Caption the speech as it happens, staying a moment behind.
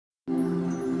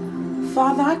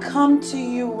Father, I come to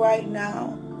you right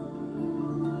now,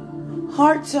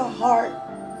 heart to heart,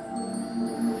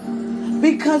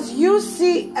 because you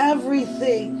see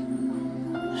everything.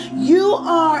 You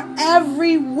are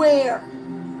everywhere,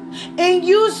 and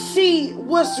you see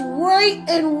what's right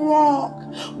and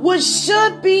wrong, what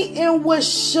should be and what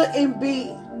shouldn't be.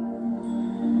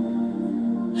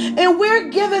 And we're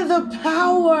given the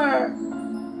power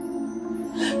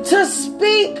to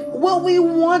speak what we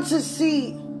want to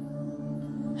see.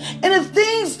 And the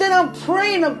things that I'm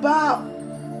praying about,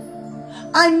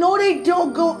 I know they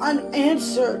don't go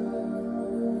unanswered,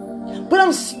 but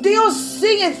I'm still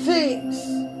seeing things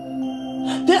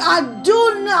that I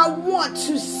do not want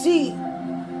to see.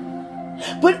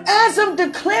 But as I'm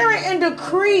declaring and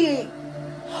decreeing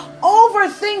over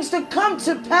things to come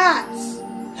to pass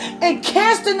and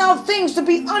casting out things to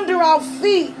be under our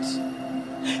feet,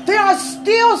 there are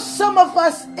still some of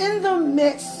us in the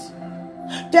midst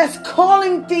that's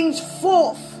calling things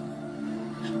forth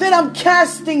that I'm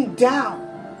casting down.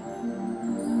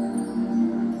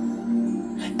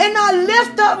 And I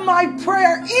lift up my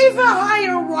prayer even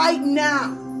higher right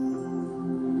now,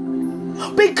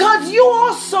 because you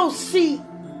also see,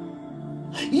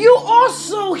 you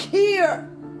also hear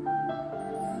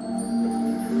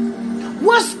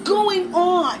what's going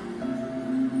on.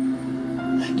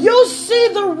 You see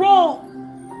the wrong.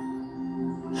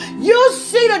 You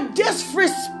see the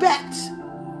disrespect.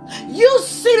 You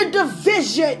see the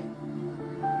division.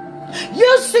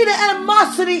 You see the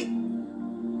animosity.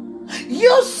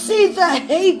 You see the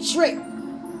hatred.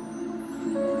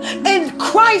 And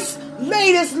Christ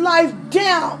laid his life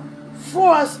down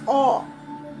for us all.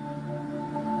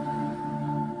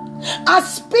 I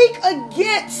speak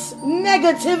against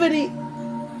negativity.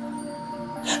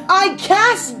 I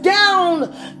cast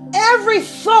down every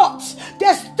thought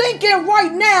that's thinking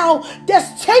right now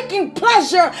that's taking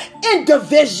pleasure in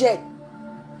division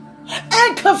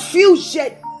and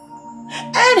confusion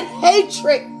and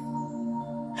hatred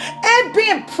and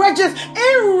being prejudiced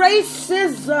and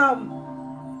racism.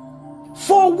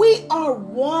 For we are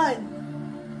one.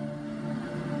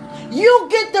 You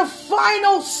get the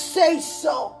final say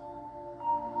so.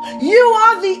 You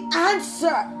are the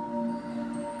answer.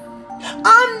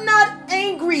 I'm not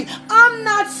angry. I'm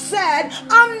not sad.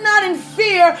 I'm not in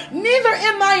fear. Neither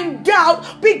am I in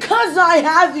doubt, because I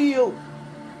have you.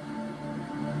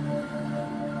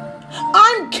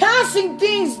 I'm casting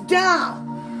things down.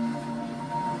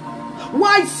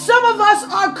 Why some of us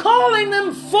are calling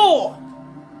them forth.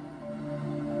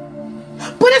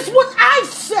 But it's what I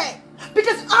say,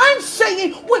 because I'm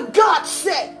saying what God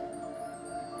said.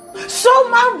 So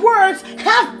my words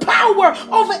have power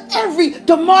over every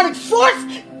demonic force,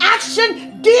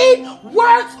 action, deed,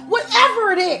 words,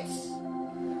 whatever it is.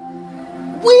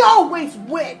 We always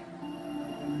win.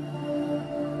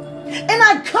 And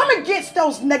I come against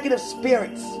those negative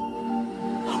spirits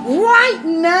right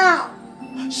now.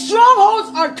 Strongholds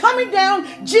are coming down.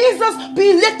 Jesus,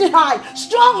 be lifted high.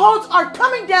 Strongholds are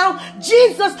coming down.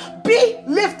 Jesus, be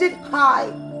lifted high.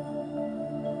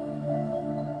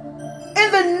 In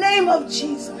the name of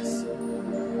Jesus.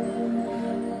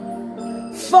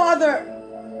 Father,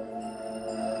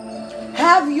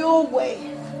 have your way.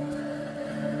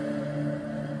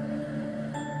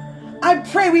 I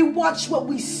pray we watch what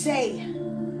we say.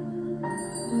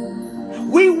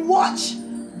 We watch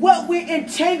what we're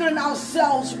entangling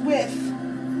ourselves with.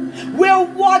 We're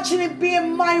watching and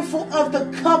being mindful of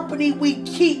the company we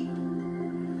keep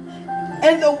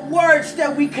and the words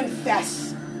that we confess.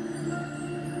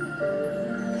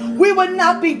 We will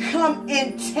not become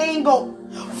entangled,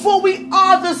 for we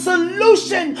are the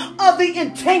solution of the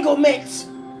entanglements.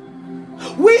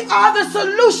 We are the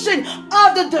solution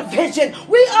of the division.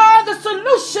 We are the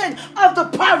solution of the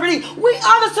poverty. We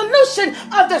are the solution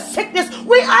of the sickness.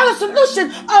 We are the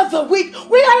solution of the weak.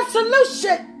 We are the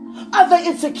solution of the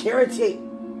insecurity.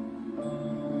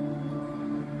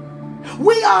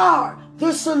 We are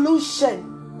the solution.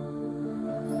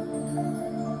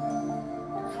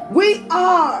 We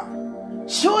are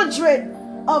children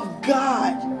of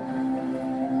God.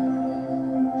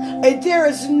 And there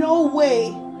is no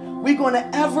way we're going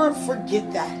to ever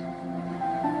forget that.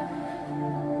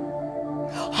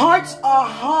 Hearts are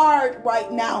hard right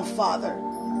now, Father.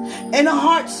 And the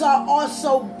hearts are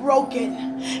also broken.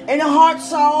 And the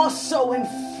hearts are also in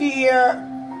fear.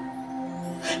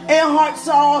 And hearts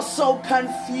are also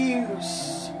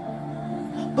confused.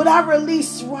 But I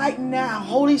release right now,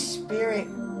 Holy Spirit,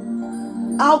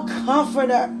 our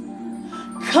comforter.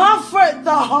 Comfort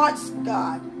the hearts,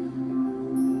 God.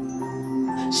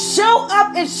 Show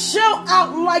up and show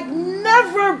out like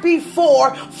never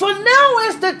before. For now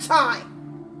is the time.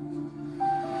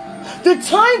 The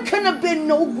time couldn't have been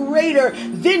no greater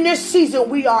than this season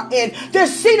we are in. The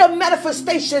seed of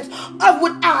manifestations of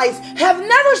what eyes have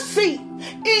never seen,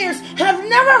 ears have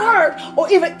never heard, or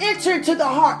even entered into the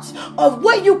hearts of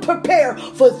what you prepare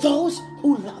for those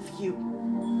who love you.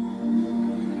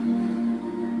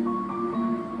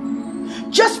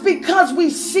 Just because we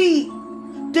see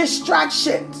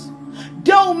distractions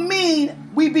don't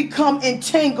mean we become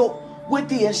entangled with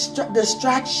the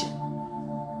distraction.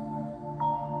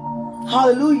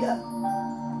 Hallelujah.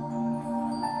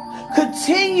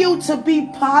 Continue to be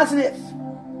positive.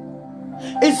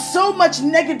 It's so much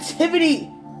negativity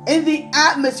in the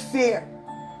atmosphere.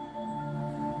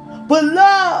 But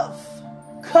love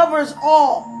covers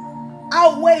all,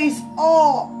 outweighs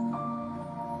all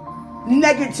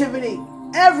negativity,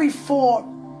 every form.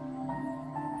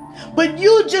 But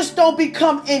you just don't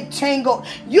become entangled.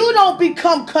 You don't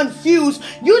become confused.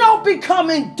 You don't become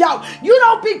in doubt. You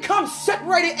don't become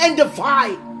separated and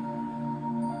divided.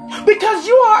 Because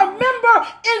you are a member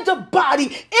in the body,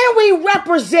 and we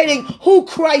representing who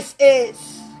Christ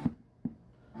is.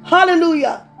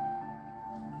 Hallelujah.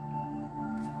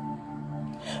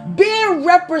 Being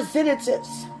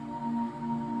representatives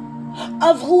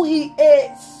of who he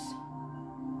is.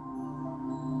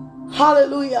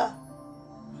 Hallelujah.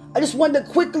 I just wanted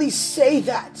to quickly say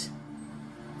that.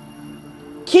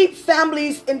 Keep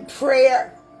families in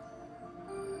prayer.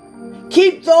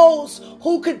 Keep those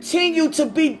who continue to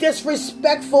be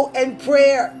disrespectful in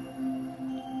prayer.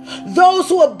 Those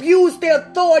who abuse their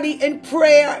authority in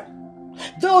prayer.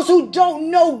 Those who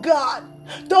don't know God.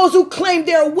 Those who claim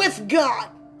they're with God.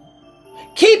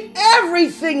 Keep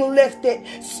everything lifted.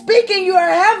 Speaking your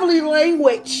heavenly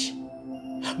language.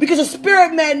 Because the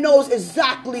spirit man knows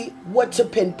exactly what to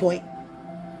pinpoint.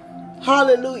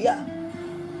 Hallelujah.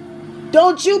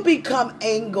 Don't you become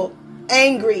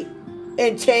angry,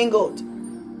 entangled.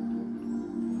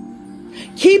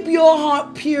 Keep your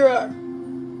heart pure.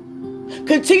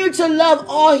 Continue to love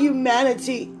all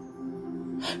humanity.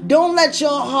 Don't let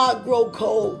your heart grow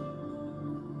cold.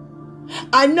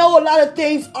 I know a lot of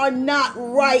things are not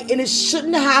right and it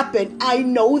shouldn't happen. I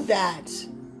know that.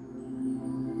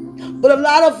 But a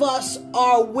lot of us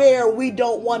are where we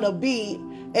don't want to be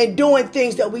and doing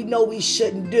things that we know we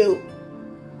shouldn't do.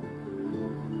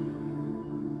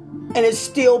 And it's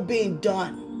still being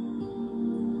done.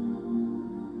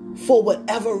 For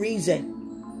whatever reason.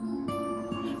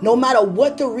 No matter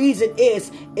what the reason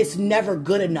is, it's never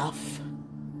good enough.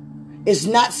 It's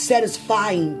not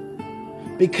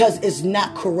satisfying because it's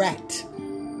not correct.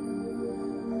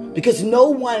 Because no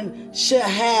one should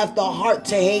have the heart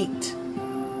to hate,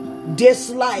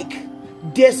 dislike,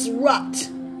 disrupt,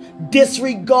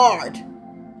 disregard,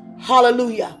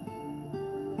 hallelujah,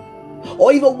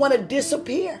 or even want to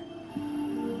disappear.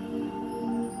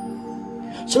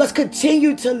 So let's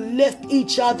continue to lift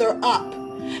each other up,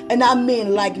 and I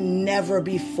mean like never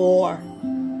before.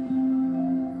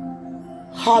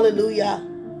 Hallelujah.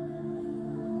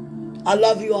 I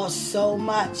love you all so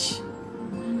much.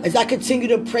 As I continue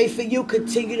to pray for you,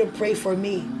 continue to pray for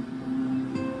me.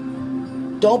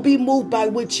 Don't be moved by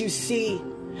what you see.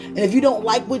 And if you don't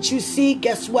like what you see,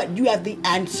 guess what? You have the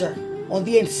answer on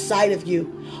the inside of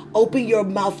you. Open your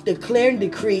mouth, declare and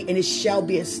decree, and it shall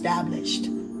be established.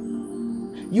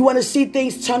 You want to see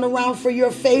things turn around for your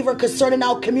favor concerning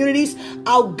our communities,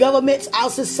 our governments, our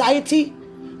society?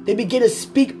 Then begin to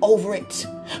speak over it.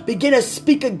 Begin to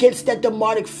speak against that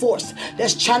demonic force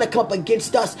that's trying to come up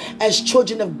against us as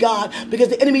children of God, because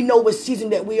the enemy knows what season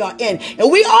that we are in. And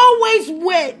we always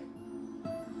win.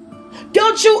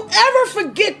 Don't you ever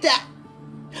forget that.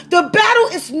 The battle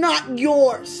is not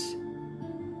yours.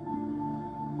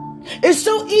 It's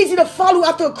so easy to follow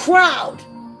after a crowd.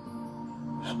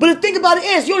 But the thing about it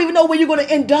is, you don't even know where you're going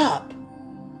to end up.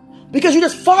 Because you're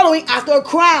just following after a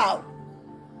crowd.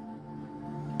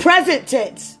 Present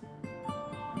tense.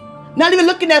 Not even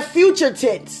looking at future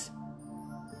tense.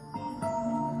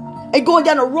 And going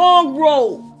down the wrong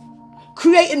road.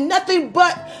 Creating nothing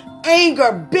but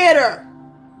anger, bitter.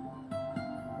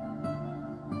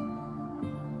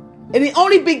 And it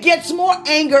only begets more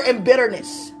anger and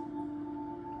bitterness.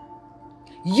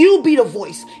 You be the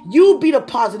voice. You be the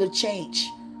positive change.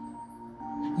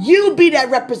 You be that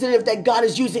representative that God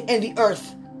is using in the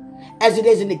earth as it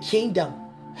is in the kingdom.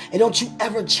 And don't you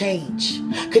ever change.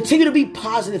 Continue to be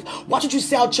positive. Watch what you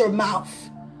say out your mouth,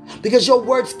 because your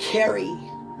words carry.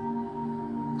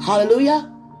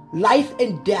 Hallelujah. Life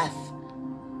and death.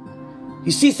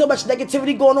 You see so much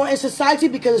negativity going on in society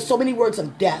because there's so many words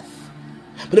of death.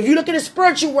 But if you look at the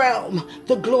spiritual realm,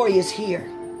 the glory is here.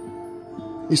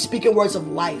 We're speaking words of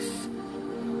life.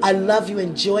 I love you.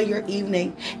 Enjoy your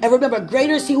evening. And remember,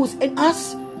 greater is he who's in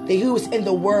us than he who's in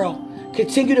the world.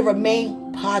 Continue to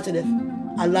remain positive.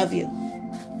 I love you.